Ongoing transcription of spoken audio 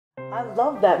I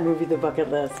love that movie, The Bucket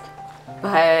List.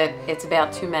 But it's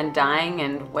about two men dying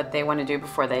and what they want to do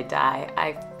before they die.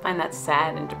 I find that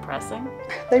sad and depressing.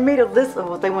 They made a list of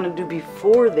what they want to do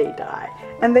before they die,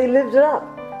 and they lived it up.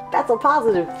 That's a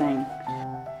positive thing.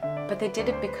 But they did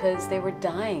it because they were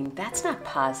dying. That's not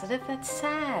positive, that's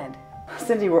sad.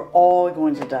 Cindy, we're all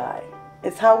going to die.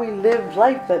 It's how we live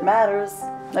life that matters.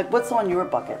 Like, what's on your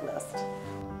bucket list?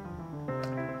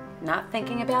 Not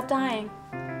thinking about dying.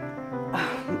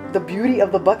 The beauty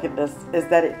of the bucket list is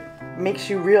that it makes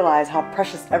you realize how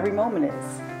precious every moment is.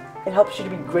 It helps you to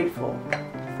be grateful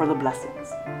for the blessings.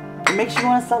 It makes you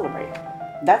want to celebrate.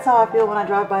 That's how I feel when I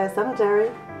drive by a cemetery.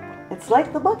 It's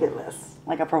like the bucket list,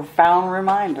 like a profound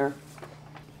reminder.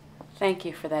 Thank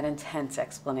you for that intense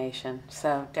explanation.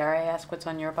 So, dare I ask what's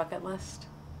on your bucket list?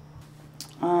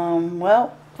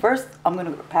 Well, first I'm going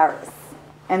to go to Paris,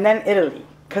 and then Italy,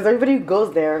 because everybody who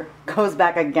goes there goes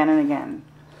back again and again.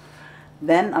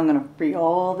 Then I'm going to free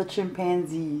all the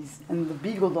chimpanzees and the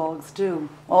beagle dogs too.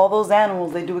 All those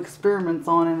animals they do experiments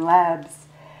on in labs.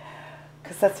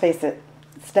 Because let's face it,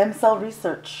 stem cell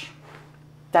research,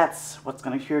 that's what's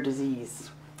going to cure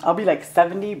disease. I'll be like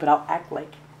 70, but I'll act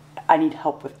like I need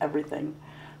help with everything.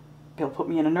 They'll put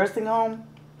me in a nursing home.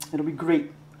 It'll be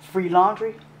great. Free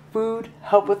laundry, food,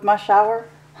 help with my shower.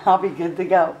 I'll be good to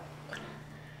go.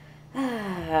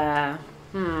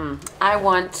 I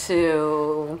want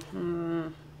to...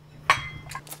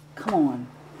 Come on,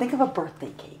 think of a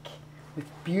birthday cake with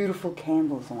beautiful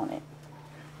candles on it.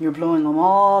 You're blowing them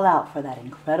all out for that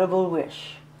incredible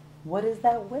wish. What is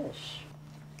that wish?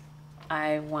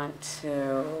 I want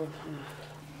to...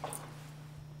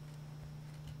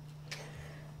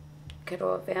 go to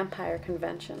a vampire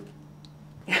convention.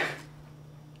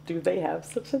 Do they have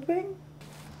such a thing?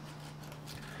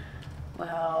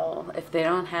 Well, if they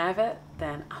don't have it,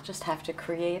 then I'll just have to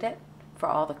create it for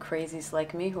all the crazies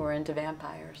like me who are into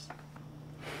vampires.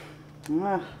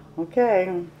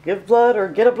 Okay, give blood or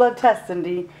get a blood test,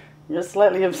 Cindy. You're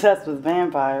slightly obsessed with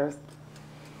vampires.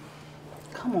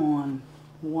 Come on,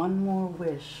 one more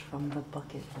wish from the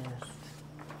bucket list.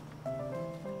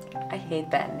 I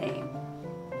hate that name.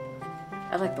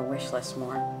 I like the wish list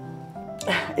more.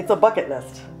 It's a bucket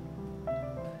list.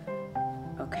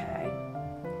 Okay.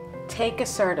 Take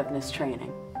assertiveness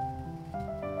training.